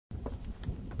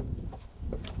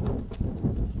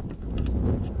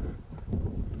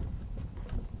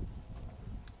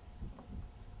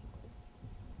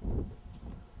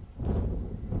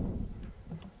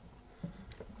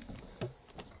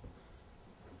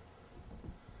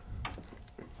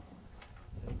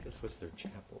This was their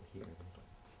chapel here.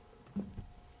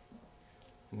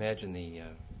 Imagine the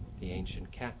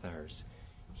ancient Cathars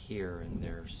here, and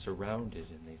they're surrounded,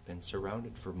 and they've been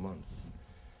surrounded for months.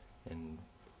 And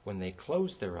when they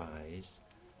close their eyes,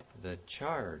 the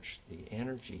charge, the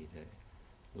energy,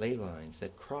 the ley lines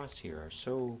that cross here are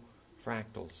so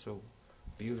fractal, so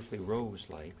beautifully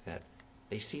rose-like, that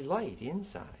they see light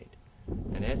inside.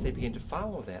 And as they begin to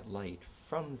follow that light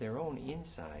from their own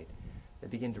inside, they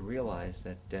begin to realize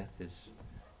that death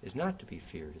is not to be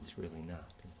feared. It's really not.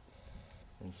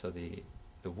 And so the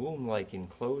womb-like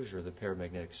enclosure of the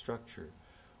paramagnetic structure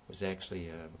was actually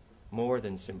more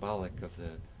than symbolic of the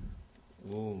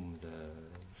womb,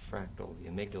 the fractal, the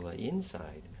amygdala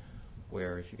inside,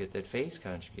 where if you get that phase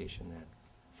conjugation, that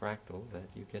fractal, that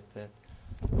you get that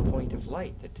point of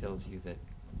light that tells you that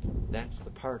that's the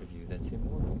part of you that's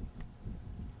immortal.